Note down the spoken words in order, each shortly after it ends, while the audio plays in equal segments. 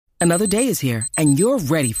Another day is here, and you're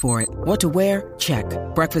ready for it. What to wear? Check.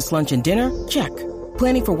 Breakfast, lunch, and dinner? Check.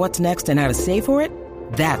 Planning for what's next and how to save for it?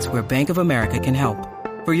 That's where Bank of America can help.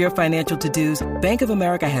 For your financial to-dos, Bank of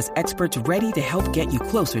America has experts ready to help get you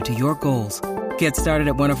closer to your goals. Get started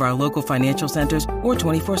at one of our local financial centers or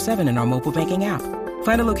 24/7 in our mobile banking app.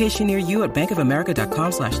 Find a location near you at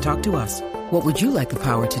bankofamerica.com/talktous. What would you like the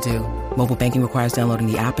power to do? Mobile banking requires downloading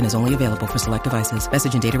the app and is only available for select devices.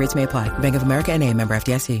 Message and data rates may apply. Bank of America N.A., member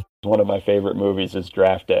FDIC. One of my favorite movies is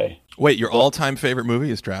Draft Day. Wait, your all-time favorite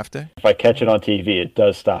movie is Draft Day? If I catch it on TV, it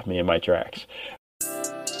does stop me in my tracks.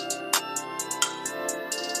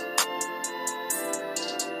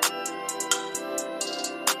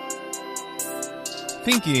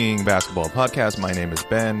 Thinking Basketball Podcast. My name is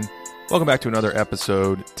Ben. Welcome back to another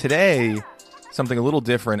episode. Today, something a little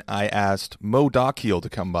different. I asked Mo Dakhil to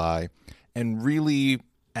come by and really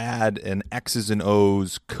add an X's and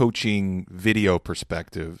O's coaching video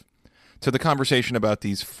perspective to the conversation about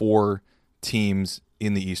these four teams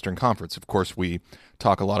in the Eastern Conference. Of course, we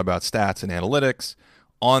talk a lot about stats and analytics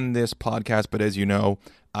on this podcast, but as you know,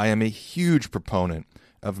 I am a huge proponent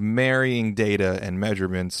of marrying data and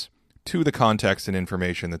measurements to the context and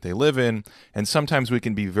information that they live in, and sometimes we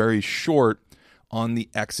can be very short on the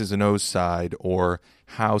X's and O's side or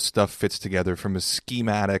how stuff fits together from a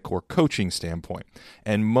schematic or coaching standpoint.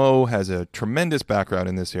 And Mo has a tremendous background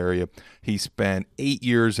in this area. He spent 8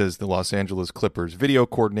 years as the Los Angeles Clippers video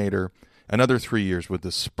coordinator, another 3 years with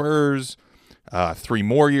the Spurs, 3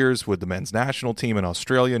 more years with the men's national team in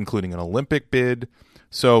Australia, including an Olympic bid.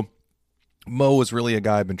 So Mo is really a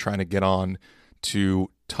guy I've been trying to get on to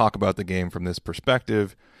talk about the game from this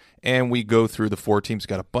perspective. And we go through the four teams,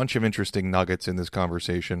 got a bunch of interesting nuggets in this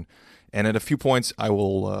conversation. And at a few points, I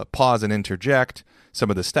will pause and interject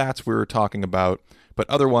some of the stats we were talking about. But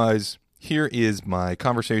otherwise, here is my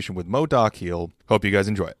conversation with Mo Dakhil. Hope you guys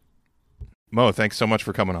enjoy it. Mo, thanks so much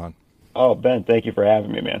for coming on. Oh, Ben, thank you for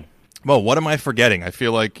having me, man. Mo, what am I forgetting? I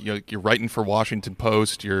feel like you're writing for Washington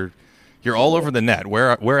Post. You're all over the net.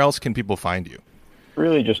 Where else can people find you?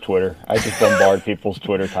 Really just Twitter. I just bombard people's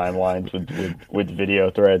Twitter timelines with video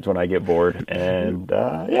threads when I get bored. And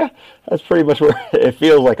yeah, that's pretty much where it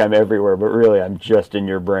feels like I'm everywhere, but really I'm just in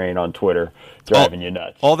your brain on Twitter driving you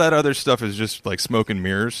nuts. All that other stuff is just like smoke and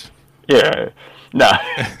mirrors? Yeah. No.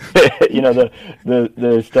 You know,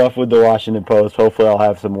 the stuff with the Washington Post, hopefully I'll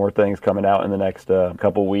have some more things coming out in the next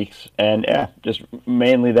couple weeks. And yeah, just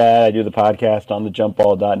mainly that. I do the podcast on the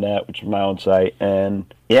jumpball.net, which is my own site. And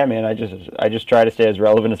yeah, man, I just try to stay as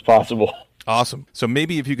relevant as possible. Awesome. So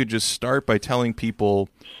maybe if you could just start by telling people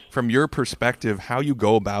from your perspective how you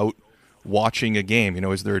go about watching a game. You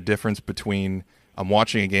know, is there a difference between I'm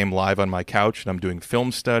watching a game live on my couch and I'm doing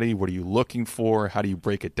film study? What are you looking for? How do you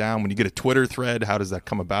break it down? When you get a Twitter thread, how does that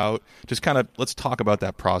come about? Just kind of let's talk about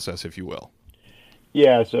that process, if you will.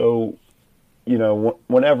 Yeah, so, you know,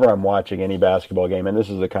 whenever I'm watching any basketball game, and this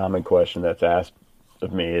is a common question that's asked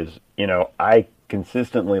of me, is, you know, I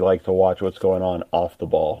consistently like to watch what's going on off the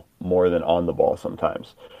ball more than on the ball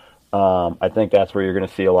sometimes. I think that's where you're going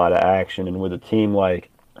to see a lot of action. And with a team like,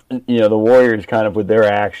 you know, the Warriors kind of with their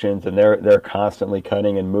actions and they're constantly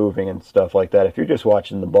cutting and moving and stuff like that. If you're just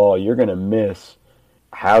watching the ball, you're going to miss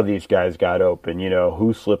how these guys got open, you know,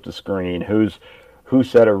 who slipped a screen, who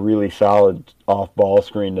set a really solid off-ball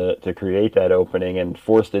screen to create that opening and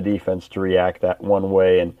force the defense to react that one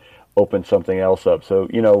way and open something else up. So,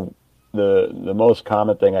 you know, the most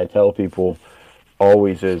common thing I tell people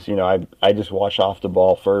always is, you know, I just watch off the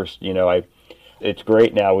ball first. You know, it's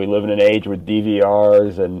great now. We live in an age with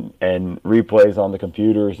DVRs and replays on the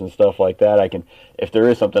computers and stuff like that. If there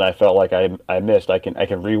is something I felt like I missed, I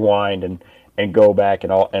can rewind and go back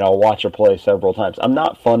and I'll watch a play several times. I'm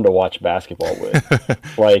not fun to watch basketball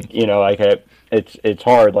with. Like, you know, like it's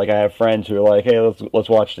hard. Like I have friends who are like, hey, let's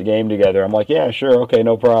watch the game together. I'm like, yeah, sure, okay,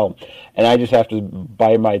 no problem. And I just have to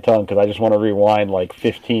bite my tongue because I just want to rewind like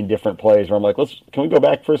 15 different plays where I'm like, can we go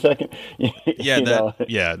back for a second?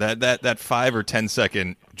 Yeah, that 5 or 10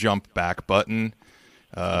 second jump back button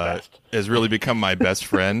has really become my best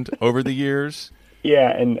friend over the years.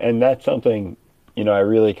 Yeah, and that's something, you know, I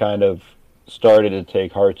really kind of started to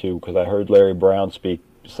take heart to because I heard Larry Brown speak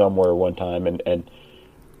somewhere one time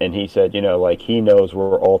and he said, you know, like he knows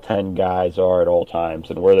where all 10 guys are at all times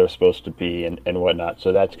and where they're supposed to be and whatnot.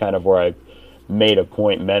 So that's kind of where I made a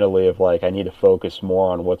point mentally of like I need to focus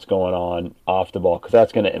more on what's going on off the ball because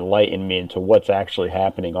that's going to enlighten me into what's actually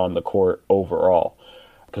happening on the court overall.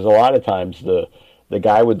 Because a lot of times the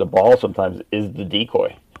guy with the ball sometimes is the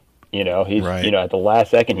decoy. You know, he's right. You know, at the last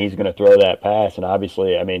second he's going to throw that pass, and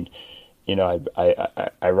obviously, I mean,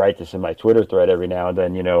 I write this in my Twitter thread every now and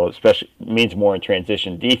then, especially means more in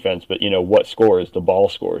transition defense, but what scores? The ball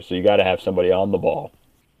scores. So you got to have somebody on the ball.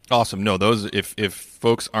 Awesome. No, those if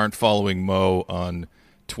folks aren't following Mo on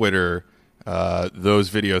Twitter, those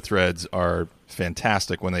video threads are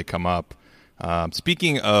fantastic when they come up.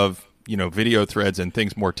 Speaking of video threads and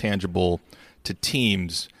things more tangible to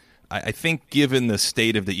teams, I think given the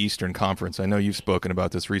state of the Eastern Conference, I know you've spoken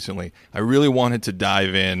about this recently, I really wanted to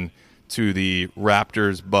dive in to the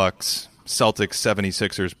Raptors, Bucks, Celtics,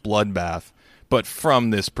 76ers bloodbath, but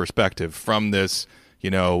from this perspective, from this,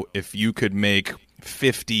 if you could make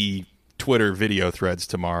 50 Twitter video threads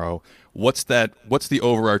tomorrow, what's the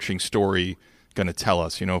overarching story going to tell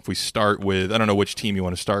us? If we start with, I don't know which team you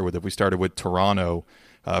want to start with. If we started with Toronto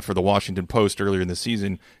for the Washington Post earlier in the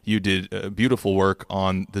season, you did beautiful work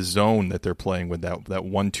on the zone that they're playing with, that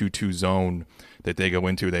 1-2-2 zone that they go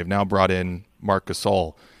into. They've now brought in Marc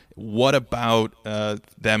Gasol. What about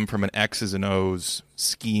them from an X's and O's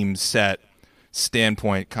scheme set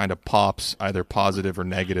standpoint kind of pops either positive or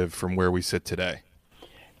negative from where we sit today?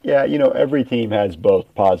 Yeah, every team has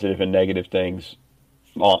both positive and negative things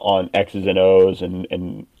on X's and O's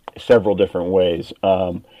and several different ways.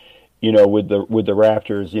 With the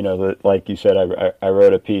Raptors, like you said, I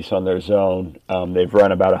wrote a piece on their zone. They've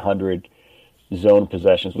run about 100 zone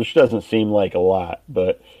possessions, which doesn't seem like a lot,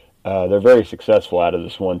 but they're very successful out of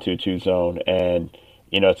this 1-2-2 zone. And,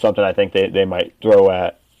 it's something I think they might throw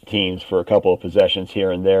at teams for a couple of possessions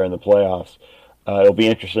here and there in the playoffs. It'll be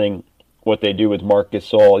interesting what they do with Marc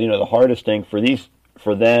Gasol. The hardest thing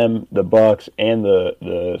for them, the Bucks and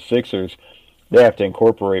the Sixers, they have to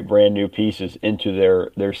incorporate brand new pieces into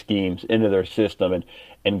their schemes, into their system,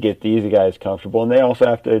 and get these guys comfortable. And they also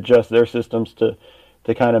have to adjust their systems to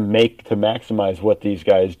kind of maximize what these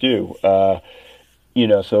guys do.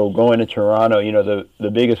 So going to Toronto,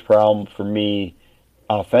 the biggest problem for me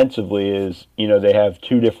offensively is, they have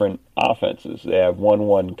two different offenses. They have one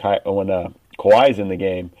when Kawhi's in the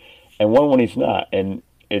game, and one when he's not, and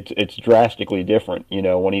it's drastically different.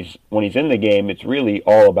 When he's in the game, it's really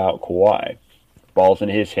all about Kawhi. Ball's in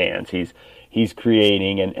his hands. He's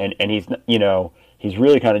creating, and he's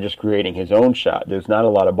really kind of just creating his own shot. There's not a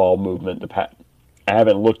lot of ball movement. I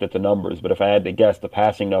haven't looked at the numbers, but if I had to guess, the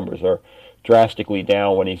passing numbers are drastically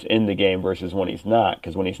down when he's in the game versus when he's not.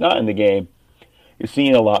 Because when he's not in the game, you're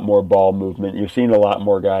seeing a lot more ball movement. You're seeing a lot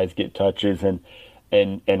more guys get touches and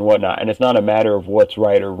whatnot. And it's not a matter of what's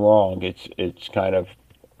right or wrong. It's kind of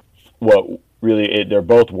what really they're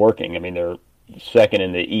both working. I mean, they're second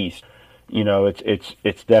in the East.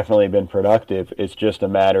 It's definitely been productive. It's just a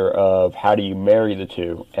matter of how do you marry the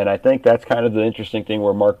two. And I think that's kind of the interesting thing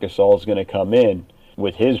where Marc Gasol is going to come in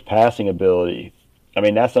with his passing ability. I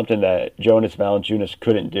mean, that's something that Jonas Valanciunas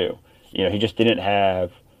couldn't do. He just didn't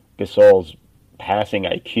have Gasol's passing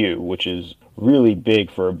IQ, which is really big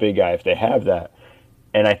for a big guy if they have that.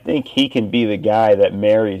 And I think he can be the guy that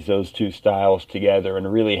marries those two styles together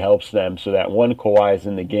and really helps them so that when Kawhi's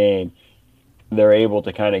in the game, they're able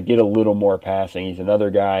to kind of get a little more passing. He's another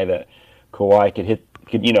guy that Kawhi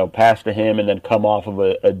could pass to him and then come off of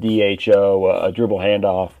a DHO, a dribble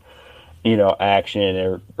handoff,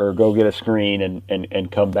 action or go get a screen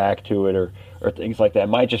and come back to it or things like that. It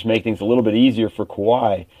might just make things a little bit easier for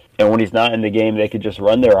Kawhi. And when he's not in the game, they could just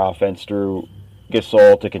run their offense through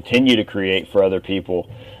Gasol to continue to create for other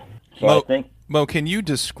people. So Mo, can you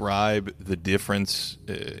describe the difference?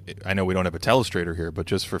 I know we don't have a telestrator here, but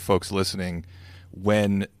just for folks listening,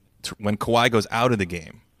 when Kawhi goes out of the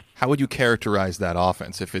game, how would you characterize that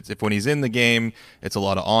offense? If when he's in the game, it's a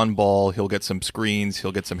lot of on ball. He'll get some screens,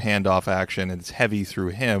 he'll get some handoff action, and it's heavy through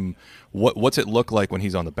him. What's it look like when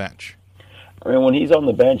he's on the bench? I mean, when he's on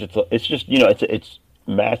the bench, it's just it's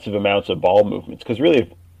massive amounts of ball movements. Because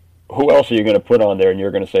really, who else are you going to put on there? And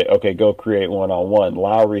you're going to say, okay, go create one-on-one.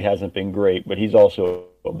 Lowry hasn't been great, but he's also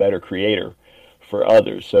a better creator for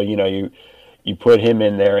others. So you put him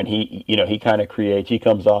in there, and he kind of creates. He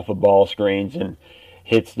comes off of ball screens and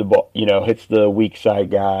hits the ball, hits the weak side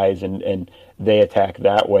guys, and they attack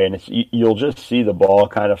that way. And you'll just see the ball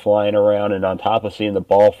kind of flying around, and on top of seeing the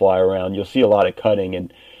ball fly around, you'll see a lot of cutting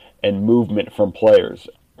and movement from players.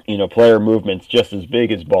 Player movement's just as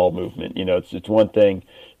big as ball movement. It's one thing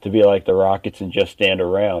to be like the Rockets and just stand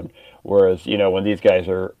around, whereas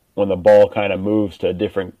when the ball kind of moves to a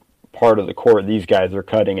different part of the court, these guys are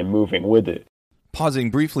cutting and moving with it.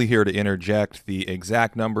 Pausing briefly here to interject the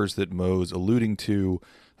exact numbers that Mo's alluding to,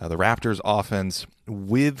 the Raptors offense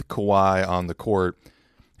with Kawhi on the court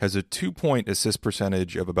has a 2-point assist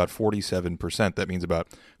percentage of about 47%. That means about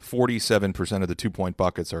 47% of the 2-point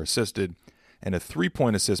buckets are assisted, and a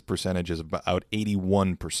 3-point assist percentage is about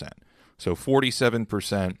 81%. So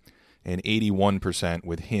 47% and 81%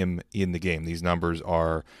 with him in the game. These numbers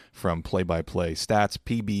are from Play-by-Play Stats,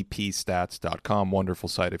 pbpstats.com. Wonderful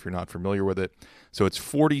site if you're not familiar with it. So it's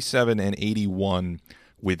 47 and 81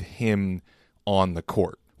 with him on the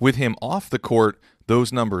court. With him off the court,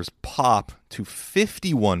 those numbers pop to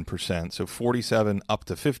 51%, so 47 up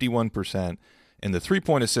to 51%, and the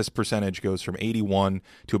three-point assist percentage goes from 81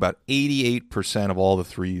 to about 88% of all the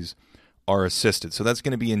threes are assisted. So that's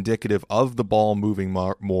going to be indicative of the ball moving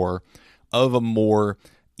more, of a more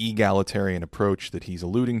egalitarian approach that he's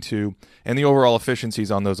alluding to, and the overall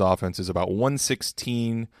efficiencies on those offenses about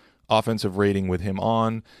 116 offensive rating with him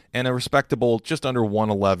on, and a respectable just under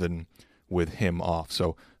 111 with him off.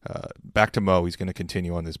 So back to Mo. He's going to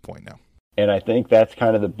continue on this point now. And I think that's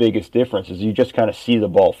kind of the biggest difference is you just kind of see the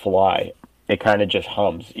ball fly. It kind of just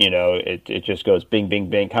hums, it just goes bing, bing,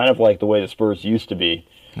 bing, kind of like the way the Spurs used to be.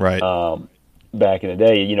 Right. Back in the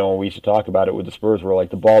day, when we used to talk about it with the Spurs, where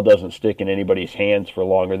like the ball doesn't stick in anybody's hands for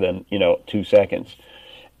longer than, 2 seconds.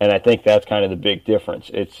 And I think that's kind of the big difference.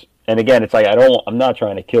 And again, it's like I'm not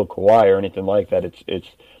trying to kill Kawhi or anything like that.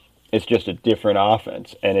 It's just a different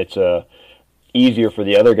offense, and it's easier for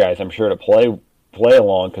the other guys, I'm sure, to play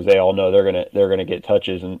along because they all know they're gonna get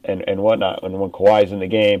touches and whatnot. And when Kawhi's in the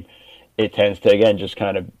game, it tends to again just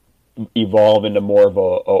kind of evolve into more of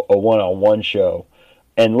a one-on-one show.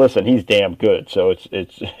 And listen, he's damn good, so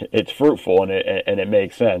it's fruitful and it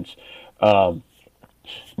makes sense.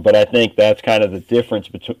 But I think that's kind of the difference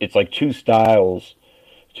between. It's like two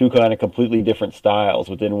kind of completely different styles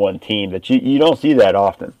within one team that you don't see that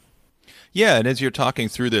often. Yeah, and as you're talking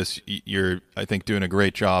through this, you're, I think, doing a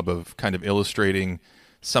great job of kind of illustrating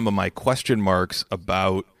some of my question marks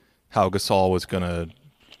about how Gasol was going to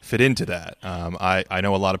fit into that. I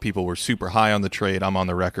know a lot of people were super high on the trade. I'm on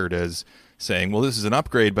the record as saying, well, this is an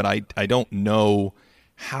upgrade, but I don't know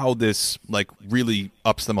how this really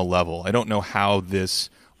ups them a level. I don't know how this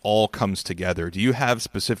all comes together. Do you have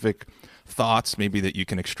specific thoughts maybe that you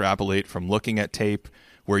can extrapolate from looking at tape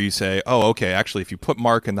where you say, oh, okay, actually, if you put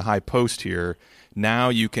Mark in the high post here, now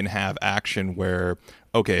you can have action where,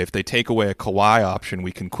 okay, if they take away a Kawhi option,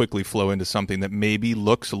 we can quickly flow into something that maybe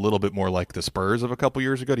looks a little bit more like the Spurs of a couple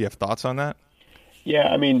years ago. Do you have thoughts on that? Yeah,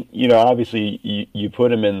 I mean, obviously you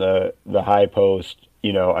put him in the high post,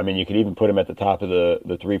 you could even put him at the top of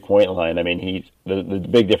the three-point line. I mean, the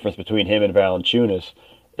big difference between him and Valanciunas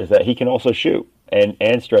is that he can also shoot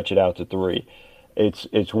and stretch it out to three.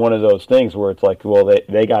 It's one of those things where it's like, well,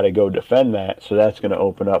 they got to go defend that, so that's going to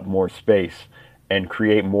open up more space and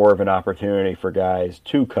create more of an opportunity for guys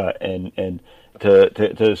to cut and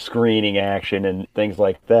to screening action and things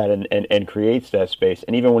like that, and creates that space.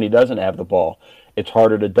 And even when he doesn't have the ball, it's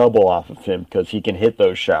harder to double off of him because he can hit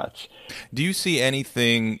those shots. Do you see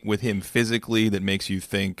anything with him physically that makes you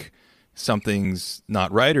think something's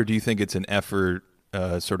not right, or do you think it's an effort,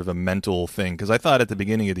 sort of a mental thing? Because I thought at the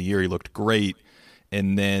beginning of the year he looked great,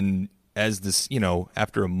 and then as this,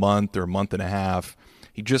 after a month or a month and a half,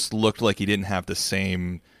 he just looked like he didn't have the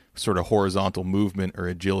same sort of horizontal movement or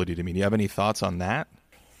agility to me. Do you have any thoughts on that?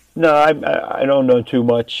 No, I don't know too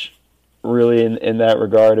much really in that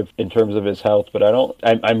regard in terms of his health, but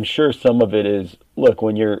I'm sure some of it is, look,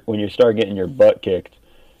 when you start getting your butt kicked,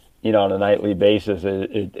 on a nightly basis,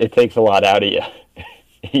 it takes a lot out of you.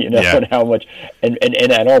 Yeah. And how much, and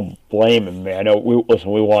I don't blame him, man. I know,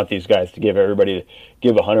 we want these guys to give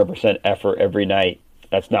 100% effort every night.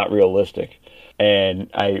 That's not realistic.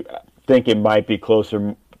 And I think it might be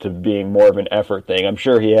closer to being more of an effort thing. I'm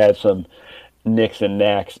sure he has some nicks and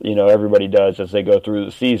knacks, everybody does as they go through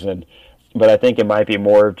the season. But I think it might be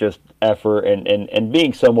more of just effort and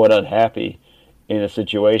being somewhat unhappy in a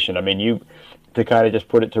situation. I mean, to kind of just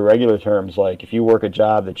put it to regular terms, like if you work a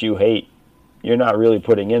job that you hate, you're not really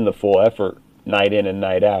putting in the full effort night in and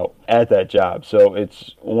night out at that job. So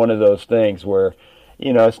it's one of those things where,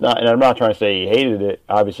 it's not, and I'm not trying to say he hated it.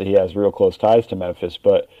 Obviously he has real close ties to Memphis,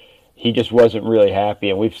 but he just wasn't really happy.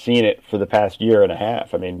 And we've seen it for the past year and a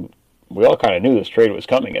half. I mean, we all kind of knew this trade was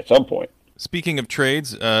coming at some point. Speaking of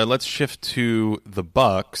trades, let's shift to the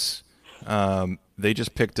Bucks. They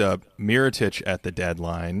just picked up Mirotic at the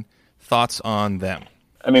deadline. Thoughts on them?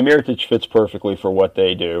 I mean, Mirotic fits perfectly for what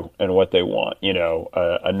they do and what they want.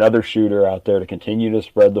 Another shooter out there to continue to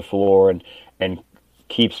spread the floor and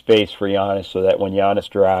keep space for Giannis so that when Giannis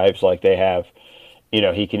drives like they have,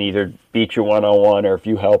 he can either beat you one-on-one, or if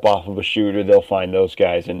you help off of a shooter, they'll find those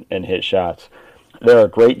guys and hit shots. They're a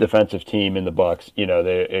great defensive team in the Bucks.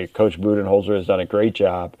 Coach Budenholzer has done a great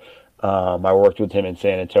job. I worked with him in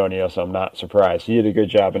San Antonio, so I'm not surprised. He did a good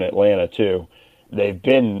job in Atlanta, too. They've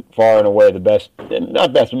been far and away the best,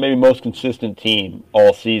 not best, but maybe most consistent team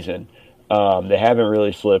all season. They haven't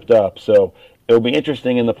really slipped up. So it'll be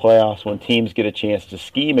interesting in the playoffs when teams get a chance to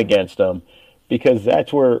scheme against them, because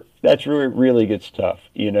that's where it really gets tough.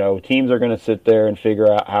 Teams are going to sit there and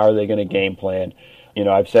figure out how are they going to game plan.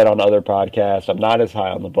 I've said on other podcasts, I'm not as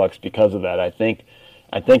high on the Bucks because of that. I think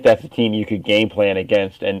that's a team you could game plan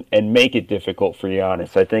against and make it difficult for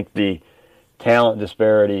Giannis. I think the talent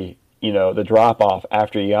disparity, the drop-off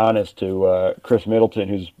after Giannis to Chris Middleton,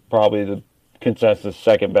 who's probably the consensus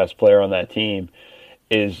second best player on that team,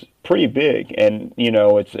 is pretty big. And,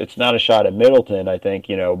 it's not a shot at Middleton, I think,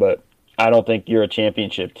 but I don't think you're a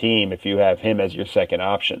championship team if you have him as your second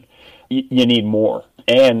option. You need more.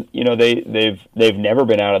 And, they've never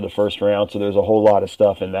been out of the first round, so there's a whole lot of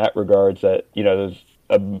stuff in that regards that, there's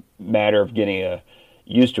a matter of getting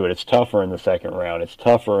used to it. It's tougher in the second round. It's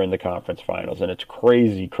tougher in the conference finals, and it's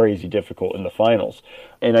crazy, crazy difficult in the finals.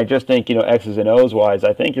 And I just think, X's and O's wise,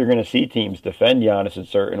 I think you're going to see teams defend Giannis in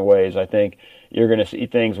certain ways. I think you're going to see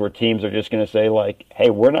things where teams are just going to say, like, hey,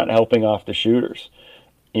 we're not helping off the shooters.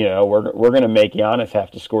 We're going to make Giannis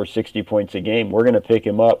have to score 60 points a game. We're going to pick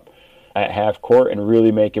him up at half court and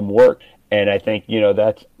really make him work. And I think,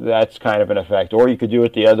 that's kind of an effect. Or you could do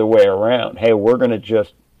it the other way around. Hey, we're going to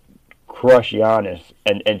just crush Giannis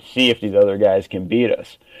and see if these other guys can beat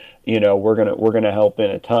us. We're gonna help in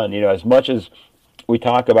a ton. As much as we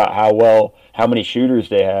talk about how many shooters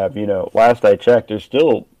they have, last I checked, they're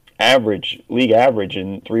still league average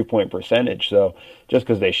in 3-point percentage. So just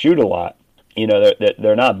because they shoot a lot,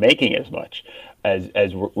 they're not making as much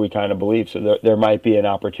as we kind of believe. So there might be an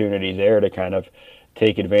opportunity there to kind of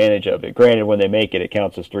take advantage of it. Granted, when they make it, it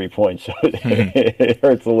counts as 3 points, so it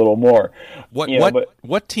hurts a little more.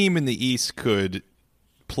 What team in the East could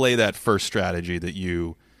play that first strategy that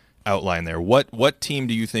you outlined there? What team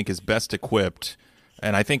do you think is best equipped?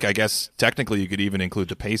 And I guess technically you could even include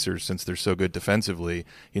the Pacers since they're so good defensively.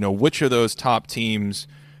 Which of those top teams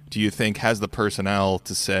do you think has the personnel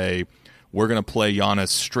to say, we're going to play Giannis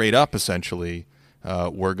straight up, essentially?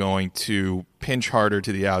 We're going to pinch harder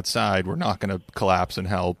to the outside. We're not going to collapse and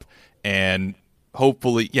help. And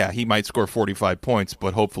hopefully, he might score 45 points,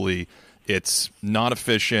 but hopefully it's not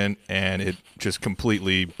efficient and it just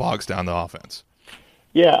completely bogs down the offense.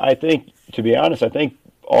 Yeah, to be honest, I think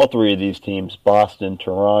all three of these teams, Boston,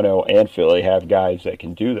 Toronto, and Philly, have guys that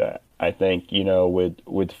can do that. I think,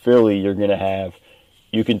 with Philly, you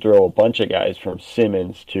can throw a bunch of guys from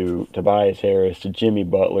Simmons to Tobias Harris to Jimmy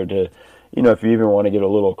Butler to, if you even want to get a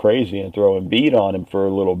little crazy and throw Embiid on him for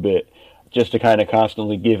a little bit, just to kind of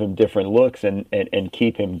constantly give him different looks and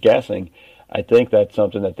keep him guessing. I think that's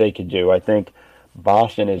something that they could do. I think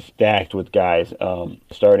Boston is stacked with guys,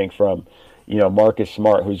 starting from, Marcus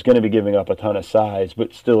Smart, who's going to be giving up a ton of size,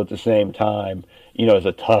 but still at the same time, is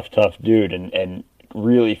a tough dude and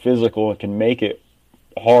really physical and can make it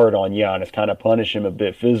hard on Giannis, kind of punish him a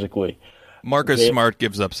bit physically. Marcus Smart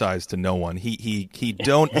gives up size to no one. He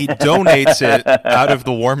donates it out of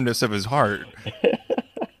the warmness of his heart,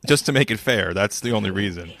 just to make it fair. That's the only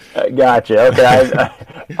reason. Gotcha. Okay,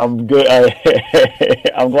 I'm good.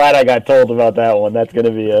 I'm glad I got told about that one. That's going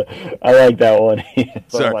to be I like that one.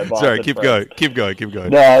 Sorry. Keep going. No,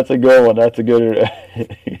 that's a good one. That's a good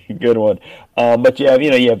one. But you have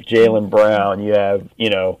Jaylen Brown. You have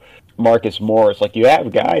Marcus Morris. Like, you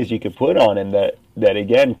have guys you could put on him that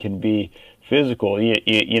again can be physical. You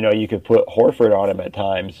could put Horford on him at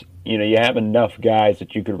times. You have enough guys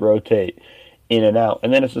that you could rotate in and out.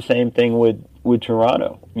 And then it's the same thing with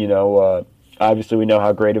Toronto. Obviously we know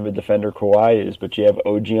how great of a defender Kawhi is, but you have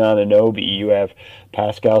OG Anunoby, you have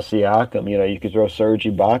Pascal Siakam. You could throw Serge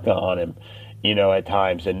Ibaka on him, at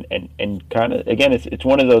times, and kind of, again, it's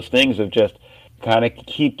one of those things of just kind of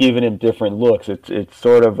keep giving him different looks. It's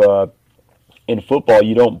sort of in football,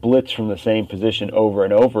 you don't blitz from the same position over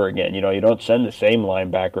and over again. You don't send the same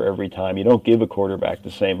linebacker every time. You don't give a quarterback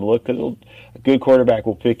the same look, because a good quarterback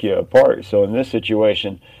will pick you apart. So in this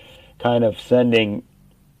situation, kind of sending,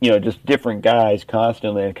 just different guys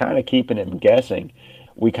constantly and kind of keeping him guessing.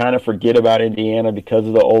 We kind of forget about Indiana because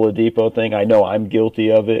of the Oladipo thing. I know I'm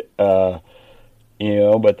guilty of it, but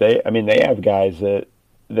they have guys that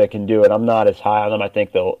can do it. I'm not as high on them. I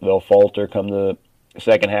think they'll falter come the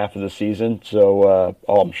second half of the season. So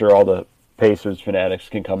I'm sure all the Pacers fanatics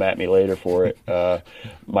can come at me later for it.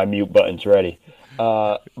 My mute button's ready.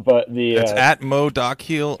 But it's at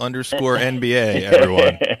 @MoDockHeel_NBA,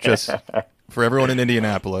 everyone. Just for everyone in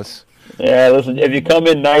Indianapolis. Yeah, listen, if you come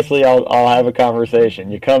in nicely, I'll have a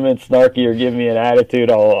conversation. You come in snarky or give me an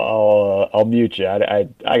attitude, I'll mute you. I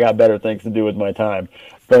got better things to do with my time.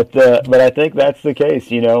 But I think that's the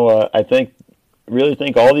case. I really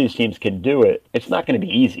think all these teams can do it. It's not going to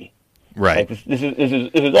be easy. Right. Like this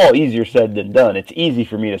is all easier said than done. It's easy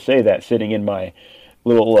for me to say that sitting in my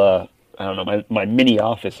little I don't know, my mini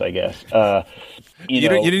office, I guess. You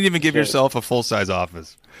didn't even give yourself a full size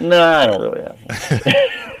office. No, I don't really have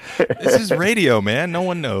one. This is radio, man. No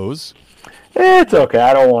one knows. It's okay.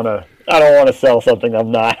 I don't want to sell something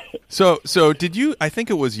I'm not. So did you? I think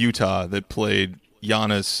it was Utah that played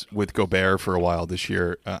Giannis with Gobert for a while this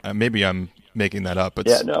year. Maybe I'm making that up, but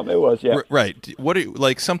yeah, no, it was, yeah. Right. What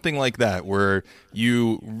like something like that, where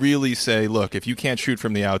you really say, look, if you can't shoot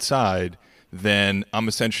from the outside, then I'm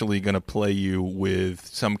essentially going to play you with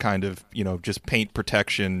some kind of, just paint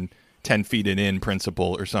protection, 10 feet and in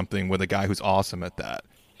principle or something with a guy who's awesome at that.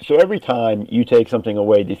 So every time you take something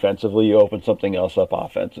away defensively, you open something else up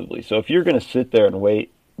offensively. So if you're going to sit there and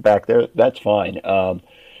wait back there, that's fine.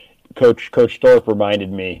 Coach Thorpe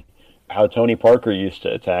reminded me how Tony Parker used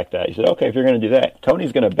to attack that. He said, okay, if you're going to do that,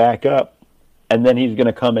 Tony's going to back up, and then he's going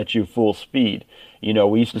to come at you full speed.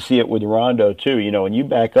 We used to see it with Rondo, too. When you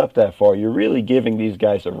back up that far, you're really giving these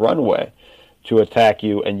guys a runway to attack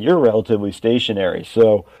you, and you're relatively stationary.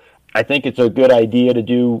 So I think it's a good idea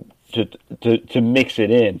to mix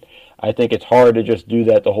it in. I think it's hard to just do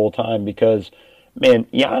that the whole time because, man,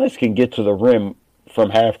 Giannis can get to the rim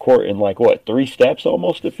from half court in 3 steps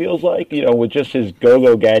almost, it feels like, with just his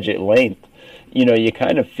go-go gadget length. You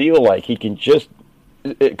kind of feel like he can just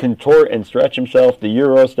contort and stretch himself, the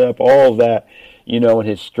Euro step, all of that, and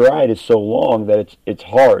his stride is so long that it's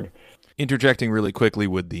hard. Interjecting really quickly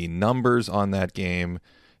with the numbers on that game,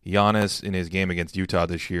 Giannis in his game against Utah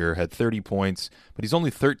this year had 30 points, but he's only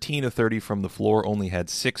 13 of 30 from the floor, only had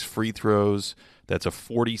 6 free throws. That's a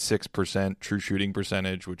 46% true shooting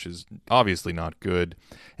percentage, which is obviously not good.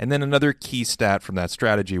 And then another key stat from that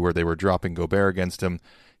strategy where they were dropping Gobert against him,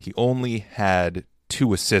 he only had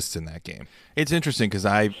 2 assists in that game. It's interesting because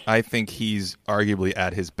I think he's arguably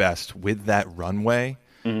at his best with that runway.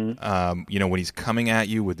 Mm-hmm. When he's coming at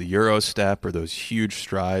you with the Euro step or those huge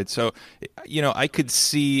strides. So, I could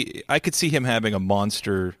see him having a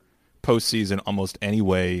monster postseason almost any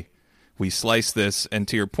way we slice this. And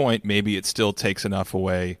to your point, maybe it still takes enough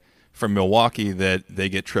away from Milwaukee that they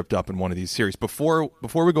get tripped up in one of these series. Before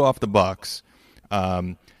we go off the Bucks,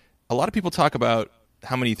 a lot of people talk about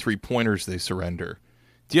how many 3-pointers they surrender.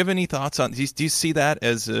 Do you have any thoughts on? Do you see that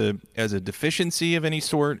as a deficiency of any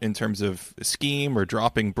sort in terms of scheme or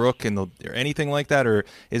dropping Brook or anything like that, or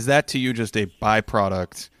is that to you just a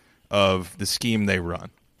byproduct of the scheme they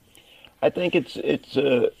run? I think it's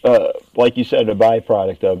like you said, a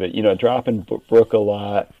byproduct of it. Dropping Brook a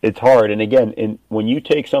lot, it's hard. And again, when you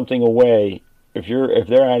take something away, if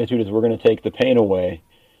their attitude is we're going to take the pain away,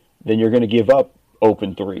 then you're going to give up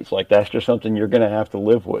open threes. Like that's just something you're going to have to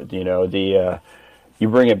live with. You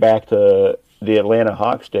bring it back to the Atlanta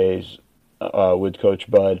Hawks days with Coach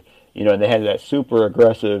Bud, and they had that super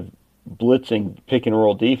aggressive blitzing pick and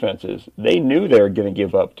roll defenses. They knew they were going to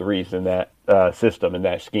give up threes in that system, in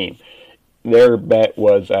that scheme. Their bet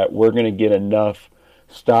was that we're going to get enough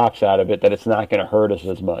stops out of it that it's not going to hurt us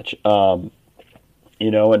as much. And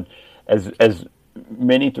as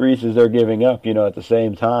many threes as they're giving up, at the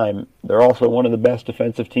same time, they're also one of the best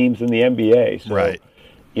defensive teams in the NBA. So, right.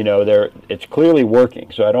 It's clearly working,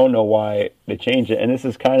 so I don't know why they changed it. And this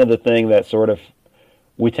is kind of the thing that sort of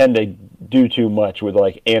we tend to do too much with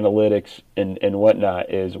analytics and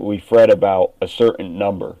whatnot, is we fret about a certain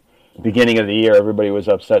number. Beginning of the year, everybody was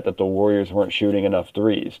upset that the Warriors weren't shooting enough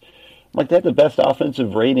threes. They had the best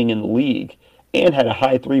offensive rating in the league and had a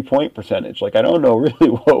high 3-point percentage. I don't know really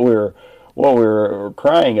what we were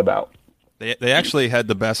crying about. They actually had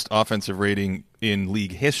the best offensive rating in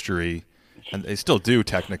league history. And they still do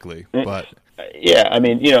technically, but yeah,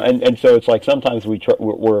 and so it's sometimes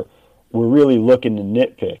we're really looking to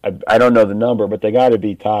nitpick. I don't know the number, but they got to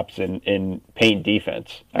be tops in paint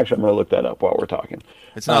defense. Actually, I'm going to look that up while we're talking.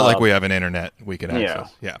 It's not like we have an internet we can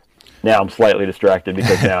access. Yeah. Now I'm slightly distracted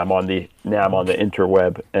because now I'm on the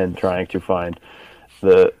interweb and trying to find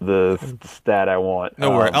the stat I want.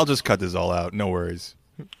 No worries. I'll just cut this all out. No worries.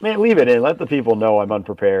 Man, leave it in. Let the people know I'm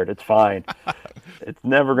unprepared. It's fine. It's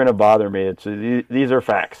never going to bother me. These are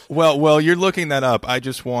facts. Well, you're looking that up. I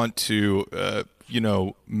just want to,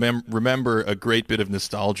 remember a great bit of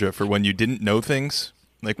nostalgia for when you didn't know things,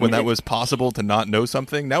 like when that was possible to not know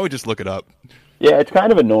something. Now we just look it up. Yeah, it's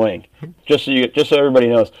kind of annoying. Just so everybody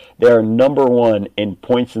knows, they are number 1 in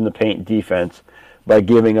points in the paint defense by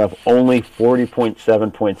giving up only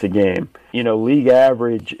 40.7 points a game. League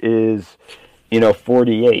average is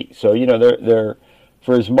 48. So, they're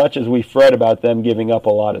for as much as we fret about them giving up a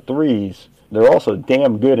lot of threes, they're also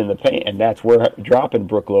damn good in the paint, and that's where dropping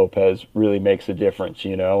Brook Lopez really makes a difference,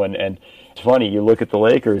 you know. And it's funny, you look at the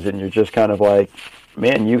Lakers, and you're just kind of like,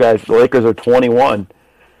 man, you guys, the Lakers are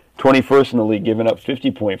 21st in the league, giving up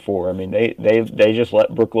 50.4. I mean, they just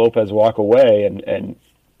let Brook Lopez walk away, and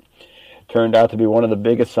turned out to be one of the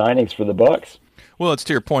biggest signings for the Bucks. Well, it's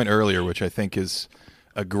to your point earlier, which I think is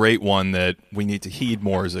a great one that we need to heed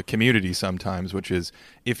more as a community sometimes, which is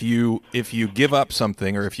if you give up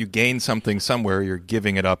something or if you gain something somewhere, you're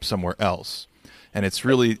giving it up somewhere else. And it's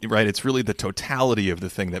really right. It's really the totality of the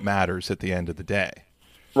thing that matters at the end of the day.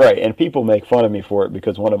 Right. And people make fun of me for it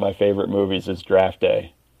because one of my favorite movies is Draft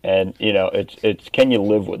Day. And, you know, it's can you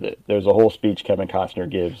live with it? There's a whole speech Kevin Costner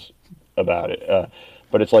gives about it.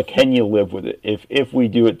 But it's like, can you live with it? If we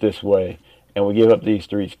do it this way and we give up these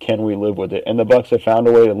threes, can we live with it? And the Bucks have found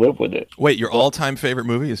a way to live with it. Wait, your all-time favorite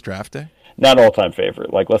movie is Draft Day? Not all-time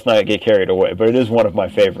favorite. Like, let's not get carried away. But it is one of my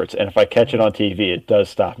favorites. And if I catch it on TV, it does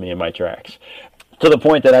stop me in my tracks. To the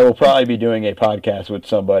point that I will probably be doing a podcast with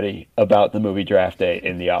somebody about the movie Draft Day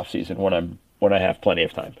in the off-season when I have plenty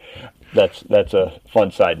of time. That's a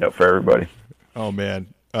fun side note for everybody. Oh,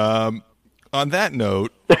 man. On that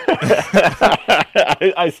note...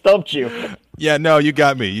 I stumped you. Yeah, no, you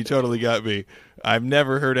got me. You totally got me. I've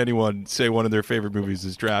never heard anyone say one of their favorite movies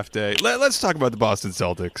is Draft Day. Let's talk about the Boston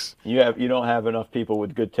Celtics. You don't have enough people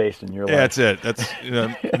with good taste in your life. Yeah, that's it. That's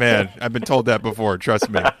man. I've been told that before. Trust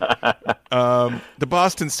me. The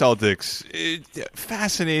Boston Celtics,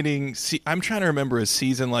 fascinating. I'm trying to remember a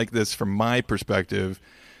season like this from my perspective.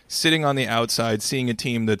 Sitting on the outside, seeing a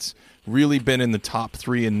team that's really been in the top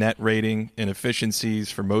 3 in net rating and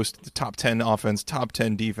efficiencies for most, the top 10 offense, top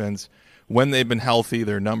 10 defense. When they've been healthy,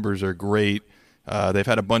 their numbers are great. They've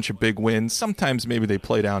had a bunch of big wins. Sometimes maybe they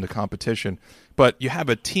play down to competition. But you have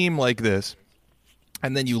a team like this,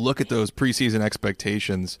 and then you look at those preseason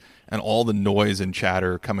expectations and all the noise and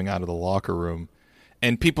chatter coming out of the locker room.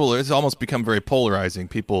 And people, it's almost become very polarizing.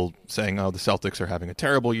 People saying, oh, the Celtics are having a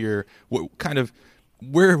terrible year.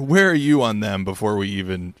 Where are you on them before we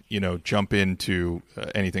even, jump into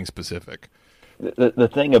anything specific? The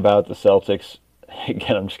thing about the Celtics,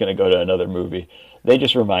 again, I'm just going to go to another movie. They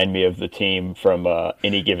just remind me of the team from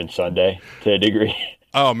Any Given Sunday to a degree.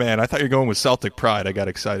 Oh, man, I thought you were going with Celtic Pride. I got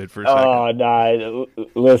excited for a second. Oh, nah.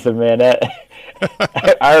 Listen, man,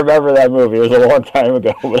 I remember that movie. It was a long time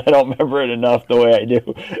ago, but I don't remember it enough the way I do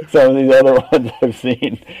some of these other ones I've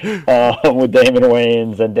seen with Damon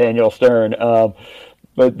Wayans and Daniel Stern.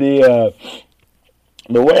 But the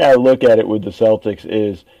way I look at it with the Celtics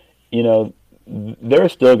is, they're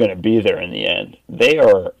still going to be there in the end. They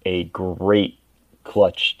are a great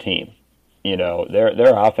clutch team.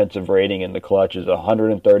 Their offensive rating in the clutch is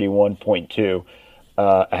 131.2.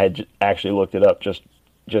 I had actually looked it up just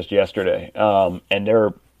yesterday, and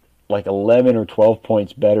they're like 11 or 12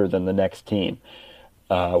 points better than the next team,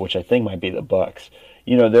 which I think might be the Bucks.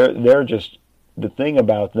 They're just, the thing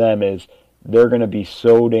about them is they're going to be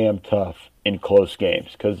so damn tough in close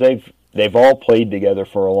games because they've all played together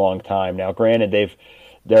for a long time now. Granted,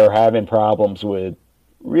 they're having problems with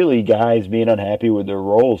really guys being unhappy with their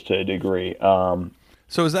roles to a degree.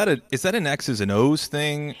 So is that an X's and O's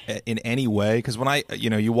thing in any way? Because when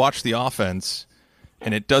you watch the offense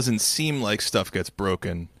and it doesn't seem like stuff gets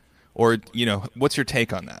broken, or what's your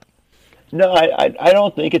take on that? No, I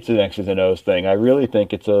don't think it's an X's and O's thing. I really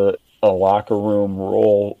think it's a locker room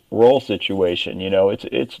role situation.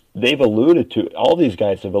 They've alluded to, all these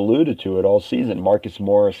guys have alluded to it all season. Marcus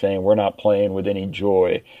Morris saying we're not playing with any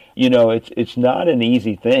joy. It's not an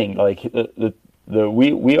easy thing. Like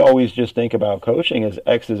we always just think about coaching as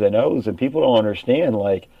X's and O's, and people don't understand,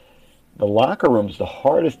 like, the locker room's the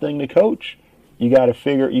hardest thing to coach. You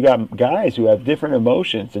got guys who have different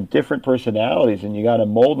emotions and different personalities, and you got to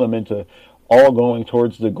mold them into all going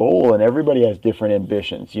towards the goal, and everybody has different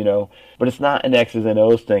ambitions, but it's not an X's and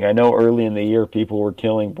O's thing. I know early in the year people were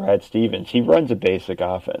killing Brad Stevens. He runs a basic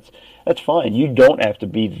offense. That's fine. You don't have to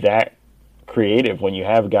be that creative when you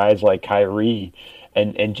have guys like Kyrie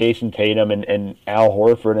and Jason Tatum and Al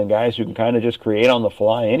Horford and guys who can kind of just create on the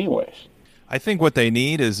fly anyways. I think what they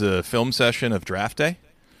need is a film session of Draft Day.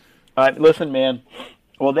 Listen, man.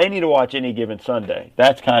 Well, they need to watch Any Given Sunday.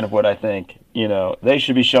 That's kind of what I think. They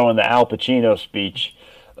should be showing the Al Pacino speech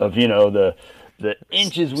of, the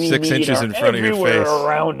inches we 6 need inches are in front of your everywhere face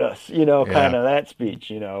around us. Kind of that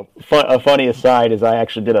speech. A funny aside is I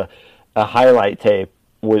actually did a highlight tape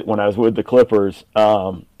when I was with the Clippers,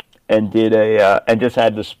 and just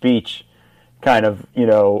had the speech kind of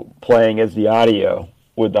playing as the audio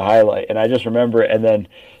with the highlight, and I just remember it, and then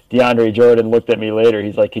DeAndre Jordan looked at me later.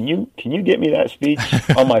 He's like, "Can you get me that speech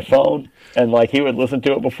on my phone?" And like he would listen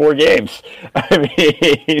to it before games. I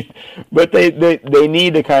mean, but they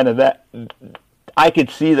need to kind of that. I could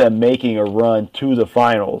see them making a run to the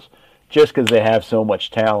finals just because they have so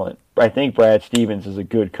much talent. I think Brad Stevens is a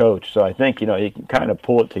good coach, so I think he can kind of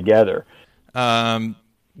pull it together.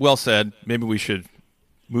 Well said. Maybe we should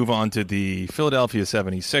move on to the Philadelphia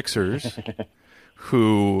 76ers.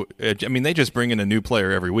 Who, I mean, they just bring in a new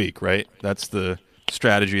player every week, right? That's the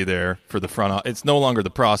strategy there for the front office. It's no longer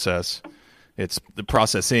the process; it's the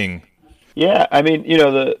processing. Yeah, I mean,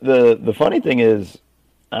 the funny thing is,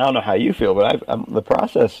 I don't know how you feel, but the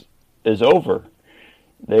process is over.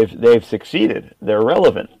 They've succeeded. They're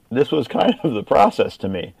relevant. This was kind of the process to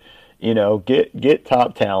me. Get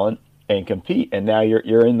top talent and compete, and now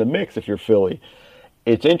you're in the mix if you're Philly.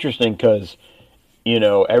 It's interesting because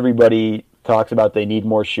everybody talks about they need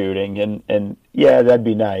more shooting, and yeah, that'd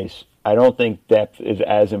be nice. I don't think depth is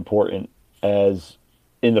as important as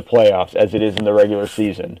in the playoffs as it is in the regular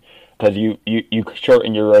season, because you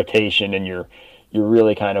shorten your rotation and you're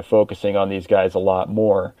really kind of focusing on these guys a lot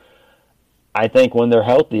more. I think when they're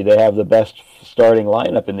healthy, they have the best starting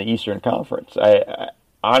lineup in the Eastern Conference. I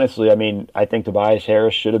honestly, I think Tobias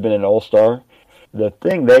Harris should have been an All-Star. The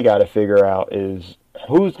thing they got to figure out is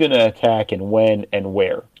who's going to attack and when and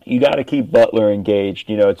where. You got to keep Butler engaged.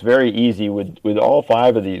 It's very easy with all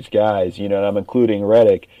five of these guys, and I'm including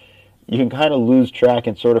Redick. You can kind of lose track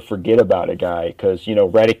and sort of forget about a guy because,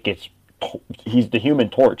 Redick he's the human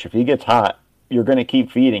torch. If he gets hot, you're going to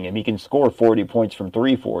keep feeding him. He can score 40 points from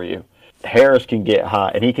three for you. Harris can get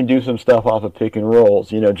hot, and he can do some stuff off of pick and rolls.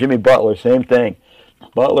 Jimmy Butler, same thing.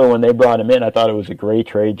 Butler, when they brought him in, I thought it was a great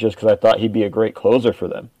trade just because I thought he'd be a great closer for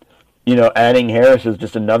them. Adding Harris is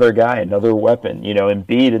just another guy, another weapon.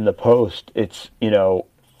 Embiid in the post. It's,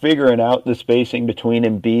 figuring out the spacing between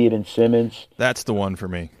Embiid and Simmons. That's the one for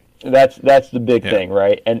me. That's the big thing,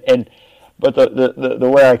 right? But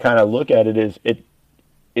the way I kind of look at it is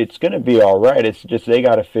it's going to be all right. It's just they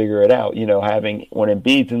got to figure it out. Having when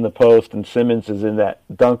Embiid's in the post and Simmons is in that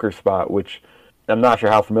dunker spot, which I'm not sure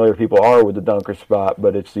how familiar people are with the dunker spot,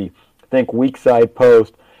 but it's weak side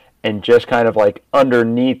post and just kind of like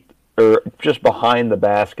underneath or just behind the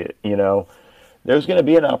basket, there's going to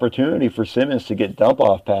be an opportunity for Simmons to get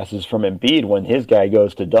dump-off passes from Embiid when his guy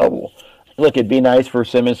goes to double. Look, it'd be nice for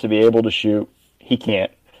Simmons to be able to shoot. He can't.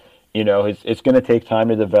 It's going to take time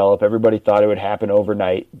to develop. Everybody thought it would happen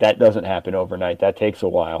overnight. That doesn't happen overnight. That takes a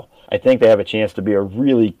while. I think they have a chance to be a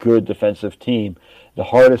really good defensive team. The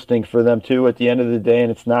hardest thing for them, too, at the end of the day, and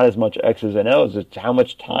it's not as much X's and O's, it's how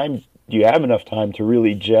much time do you have enough time to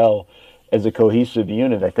really gel as a cohesive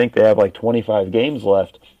unit. I think they have like 25 games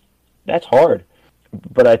left. That's hard.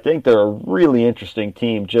 But I think they're a really interesting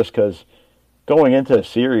team just because going into a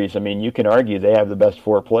series, you can argue they have the best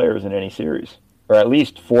four players in any series, or at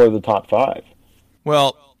least four of the top five.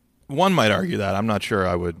 Well, one might argue that. I'm not sure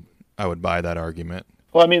I would buy that argument.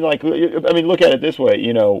 Well, look at it this way.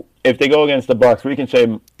 If they go against the Bucks, we can say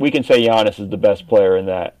Giannis is the best player in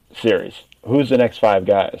that series. Who's the next five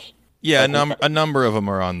guys? Yeah, a number of them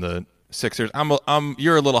are on the Sixers.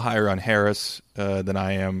 You're a little higher on Harris than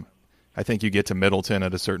I am. I think you get to Middleton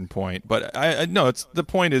at a certain point, but the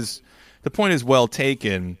point is well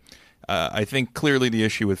taken. I think clearly the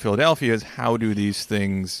issue with Philadelphia is how do these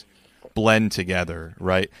things blend together,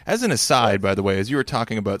 right? As an aside, by the way, as you were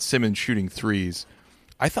talking about Simmons shooting threes,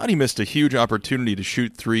 I thought he missed a huge opportunity to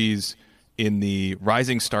shoot threes in the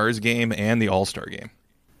Rising Stars game and the All-Star game.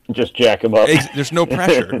 Just jack him up. There's no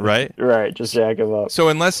pressure, right? Right, just jack him up. So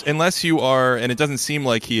unless you are, and it doesn't seem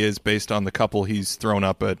like he is based on the couple he's thrown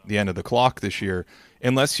up at the end of the clock this year,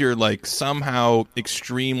 unless you're like somehow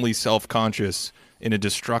extremely self-conscious in a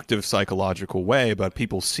destructive psychological way about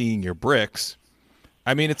people seeing your bricks,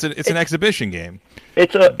 it's an exhibition game.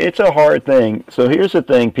 It's a hard thing. So here's the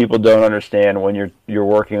thing people don't understand when you're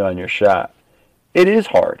working on your shot. It is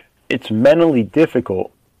hard. It's mentally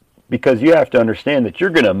difficult. Because you have to understand that you're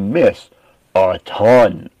going to miss a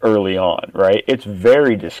ton early on, right? It's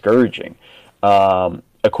very discouraging.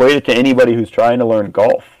 Equate it to anybody who's trying to learn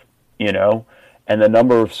golf, and the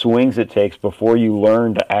number of swings it takes before you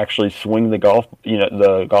learn to actually swing the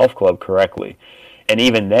golf club correctly. And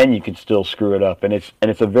even then, you can still screw it up, and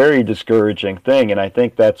it's a very discouraging thing. And I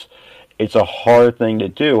think it's a hard thing to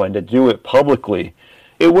do, and to do it publicly,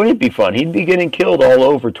 it wouldn't be fun. He'd be getting killed all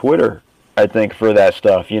over Twitter, I think, for that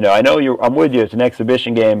stuff. I know I'm with you. It's an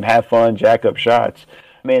exhibition game. Have fun, jack up shots.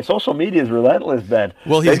 Social media is relentless, Ben.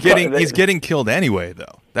 Well, he's getting killed anyway,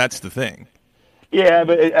 though. That's the thing. Yeah,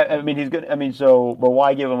 but he's good. But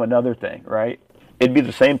why give him another thing, right? It'd be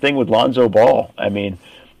the same thing with Lonzo Ball.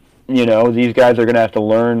 these guys are going to have to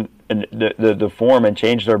learn the form and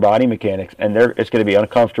change their body mechanics, and it's going to be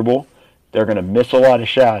uncomfortable. They're going to miss a lot of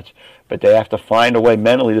shots, but they have to find a way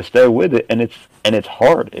mentally to stay with it, and it's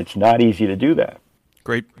hard. It's not easy to do that.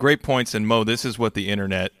 Great points. And Mo, this is what the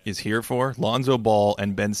internet is here for: Lonzo Ball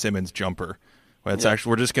and Ben Simmons jumper. Actually,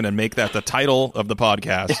 we're just going to make that the title of the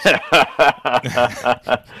podcast.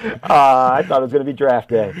 I thought it was going to be draft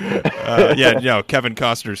day. Kevin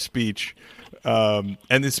Costner's speech. And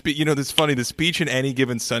this funny, the speech in Any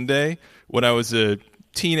Given Sunday, when I was a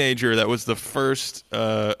teenager, that was the first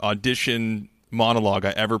audition monologue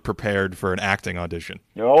I ever prepared for an acting audition.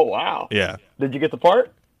 Oh, wow. Yeah. Did you get the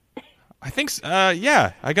part? I think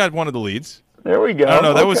yeah, I got one of the leads. There we go. I don't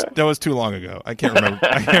know, that was too long ago. I can't remember.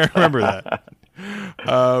 I can't remember that.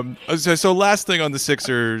 So last thing on the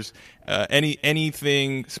Sixers,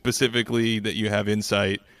 anything specifically that you have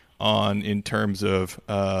insight on in terms of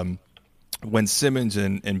when Simmons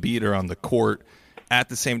and Embiid are on the court at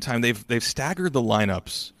the same time? They've staggered the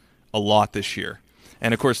lineups a lot this year.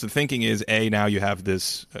 And, of course, the thinking is, A, now you have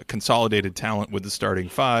this consolidated talent with the starting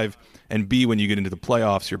five, and B, when you get into the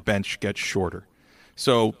playoffs, your bench gets shorter.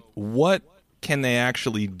 So what can they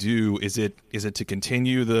actually do? Is it to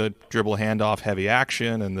continue the dribble handoff heavy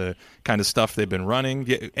action and the kind of stuff they've been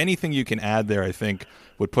running? Anything you can add there, I think,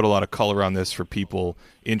 would put a lot of color on this for people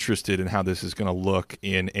interested in how this is going to look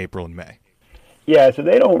in April and May. Yeah, so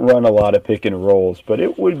they don't run a lot of pick and rolls, but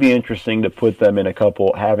it would be interesting to put them in a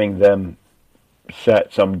couple, having them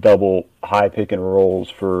set some double high pick and rolls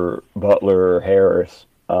for Butler or Harris.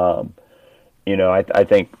 I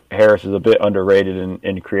think Harris is a bit underrated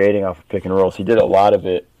in creating off of pick and rolls. He did a lot of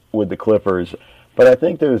it with the Clippers, but I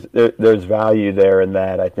think there's value there in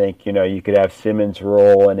that. I think, you could have Simmons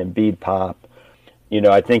roll and Embiid pop.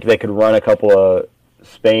 I think they could run a couple of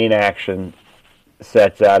Spain action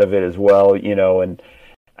sets out of it as well, and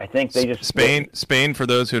I think they just... Spain, for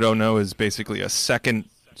those who don't know, is basically a second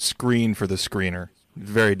screen for the screener.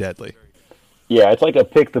 Very deadly. Yeah, it's like a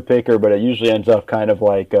pick the picker, but it usually ends up kind of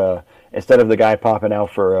like instead of the guy popping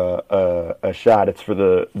out for a shot, it's for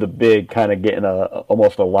the big kind of getting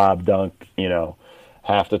almost a lob dunk,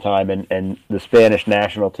 half the time. And the Spanish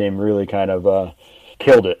national team really kind of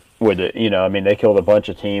killed it with it. They killed a bunch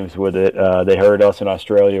of teams with it. They hurt us in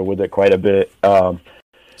Australia with it quite a bit. So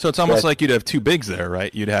it's almost like you'd have two bigs there,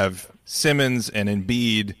 right? You'd have Simmons and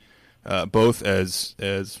Embiid both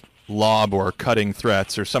as lob or cutting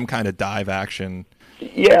threats or some kind of dive action.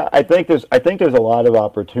 Yeah, I think there's a lot of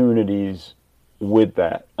opportunities with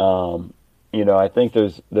that. I think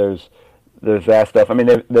there's that stuff. I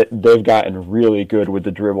mean, they've gotten really good with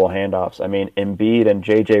the dribble handoffs. I mean, Embiid and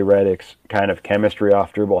JJ Redick's kind of chemistry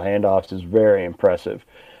off dribble handoffs is very impressive.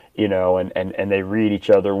 And they read each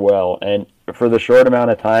other well. And for the short amount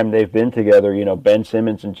of time they've been together, Ben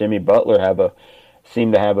Simmons and Jimmy Butler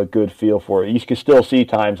seem to have a good feel for it. You can still see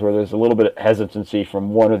times where there's a little bit of hesitancy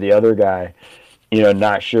from one or the other guy,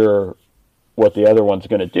 not sure what the other one's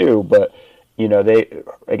going to do. But, they,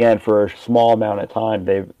 again, for a small amount of time,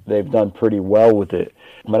 they've done pretty well with it.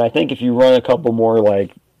 But I think if you run a couple more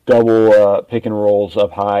like double pick and rolls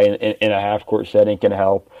up high in a half-court setting can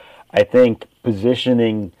help. I think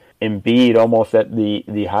positioning Embiid almost at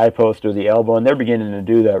the high post or the elbow, and they're beginning to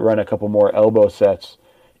do that, run a couple more elbow sets,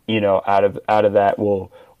 out of that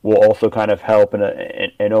will also kind of help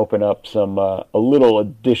and open up some a little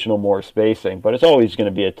additional more spacing. But it's always going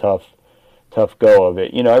to be a tough go of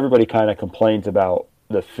it. Everybody kind of complains about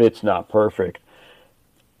the fit's not perfect.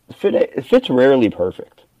 Fit's rarely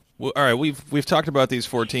perfect. Well, all right, we've talked about these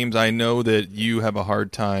four teams. I know that you have a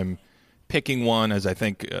hard time picking one, as I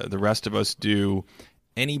think the rest of us do.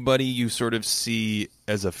 Anybody you sort of see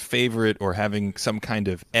as a favorite or having some kind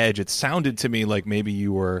of edge? It sounded to me like maybe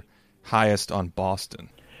you were highest on Boston.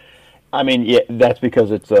 I mean, yeah, that's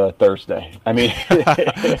because it's Thursday. I mean,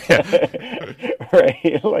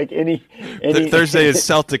 right? Like any Thursday is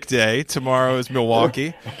Celtic Day. Tomorrow is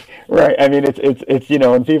Milwaukee. Right. I mean, it's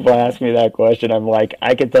when people ask me that question, I'm like,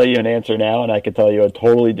 I could tell you an answer now, and I could tell you a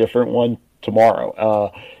totally different one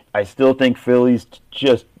tomorrow. I still think Philly's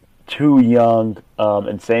just too young,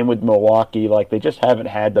 and same with Milwaukee. Like, they just haven't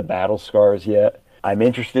had the battle scars yet. I'm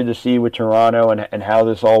interested to see with Toronto and how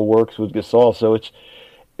this all works with Gasol. So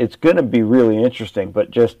it's going to be really interesting.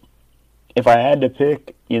 But just if I had to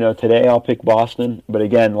pick, today I'll pick Boston. But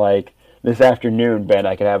again, like this afternoon, Ben,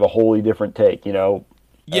 I could have a wholly different take.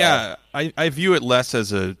 Yeah, I view it less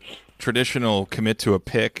as a traditional commit to a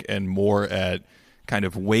pick and more at kind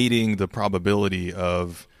of weighting the probability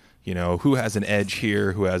of, who has an edge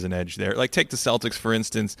here, who has an edge there. Like, take the Celtics, for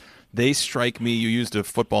instance. They strike me, you used a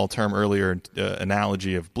football term earlier,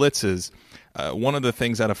 analogy of blitzes. one of the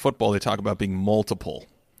things out of football they talk about being multiple.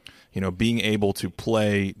 Being able to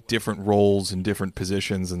play different roles in different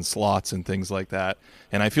positions and slots and things like that.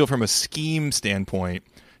 And I feel from a scheme standpoint,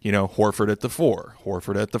 Horford at the 4,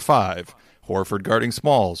 Horford at the 5, Horford guarding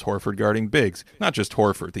smalls, Horford guarding bigs. Not just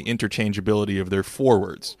Horford, the interchangeability of their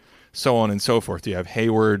forwards, so on and so forth. You have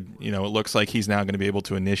Hayward, it looks like he's now going to be able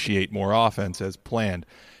to initiate more offense as planned,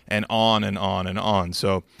 and on and on and on.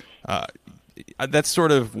 So that's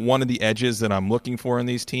sort of one of the edges that I'm looking for in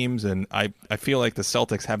these teams, and I feel like the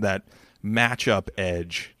Celtics have that matchup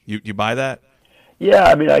edge. You buy that? Yeah,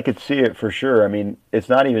 I mean, I could see it for sure. I mean, it's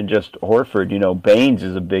not even just Horford. Baines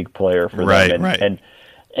is a big player for them. Right.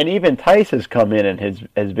 And even Tice has come in and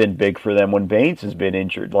has been big for them when Baines has been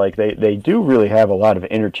injured. Like, they do really have a lot of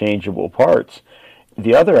interchangeable parts.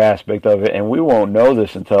 The other aspect of it, and we won't know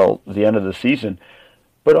this until the end of the season,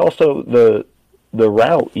 but also the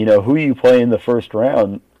route, who you play in the first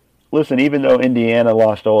round. Listen, even though Indiana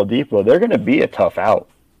lost Oladipo, they're going to be a tough out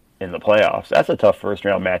in the playoffs. That's a tough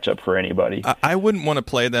first-round matchup for anybody. I wouldn't want to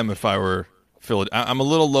play them if I were Philly. I'm a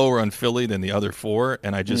little lower on Philly than the other 4,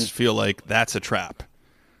 and I just feel like that's a trap,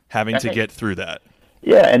 having to get through that.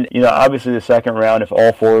 Yeah, and obviously the second round, if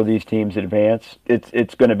all 4 of these teams advance,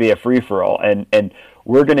 it's going to be a free-for-all, and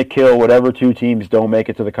we're going to kill whatever 2 teams don't make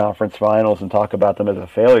it to the conference finals and talk about them as a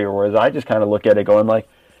failure, whereas I just kind of look at it going like,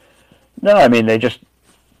 no, I mean, they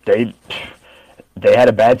had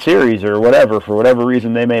a bad series or whatever. For whatever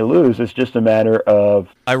reason they may lose, it's just a matter of...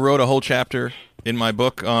 I wrote a whole chapter in my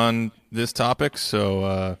book on this topic,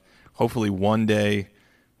 so hopefully one day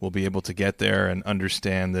we'll be able to get there and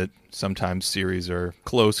understand that sometimes series are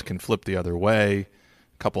close, can flip the other way, a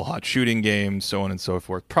couple hot shooting games, so on and so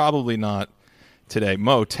forth. Probably not today.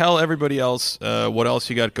 Mo, tell everybody else what else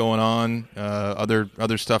you got going on,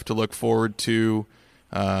 other stuff to look forward to.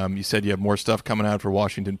 You said you have more stuff coming out for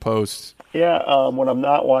Washington Post. Yeah, when I'm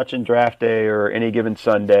not watching Draft Day or Any Given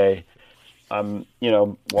Sunday, I'm,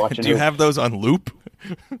 watching... Do you have those on loop?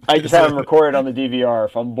 I just have them recorded on the DVR.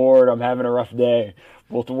 If I'm bored, I'm having a rough day,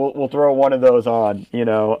 we'll throw one of those on,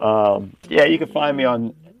 Yeah, you can find me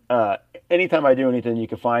on... anytime I do anything, you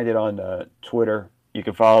can find it on Twitter. You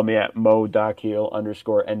can follow me at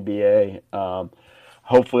mo.keel_NBA.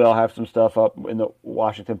 Hopefully I'll have some stuff up in the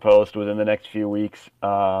Washington Post within the next few weeks.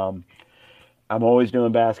 I'm always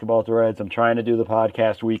doing basketball threads. I'm trying to do the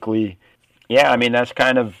podcast weekly. Yeah, I mean, that's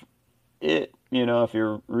kind of it. If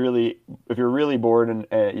you're really bored, and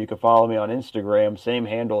you can follow me on Instagram, same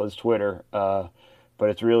handle as Twitter, but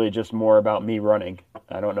it's really just more about me running.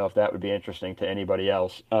 I don't know if that would be interesting to anybody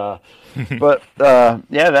else. But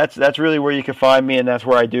yeah, that's really where you can find me, and that's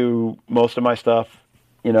where I do most of my stuff.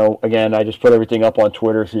 Again, I just put everything up on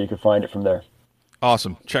Twitter, so you can find it from there.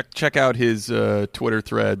 Awesome. Check out his Twitter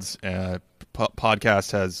threads.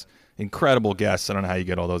 Podcast has incredible guests. I don't know how you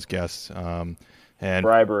get all those guests. And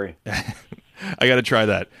bribery. I got to try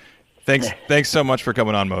that. Thanks so much for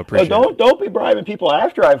coming on, Mo. Appreciate it. Don't be bribing people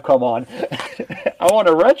after I've come on. I want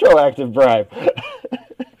a retroactive bribe.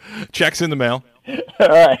 Check's in the mail. All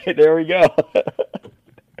right, there we go.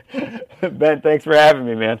 Ben, thanks for having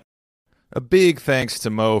me, man. A big thanks to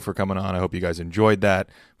Mo for coming on. I hope you guys enjoyed that.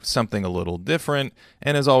 Something a little different.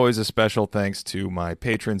 And as always, a special thanks to my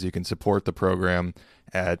patrons. You can support the program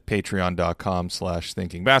at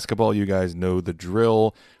patreon.com/thinkingbasketball. You guys know the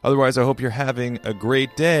drill. Otherwise, I hope you're having a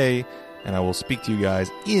great day, and I will speak to you guys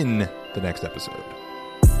in the next episode.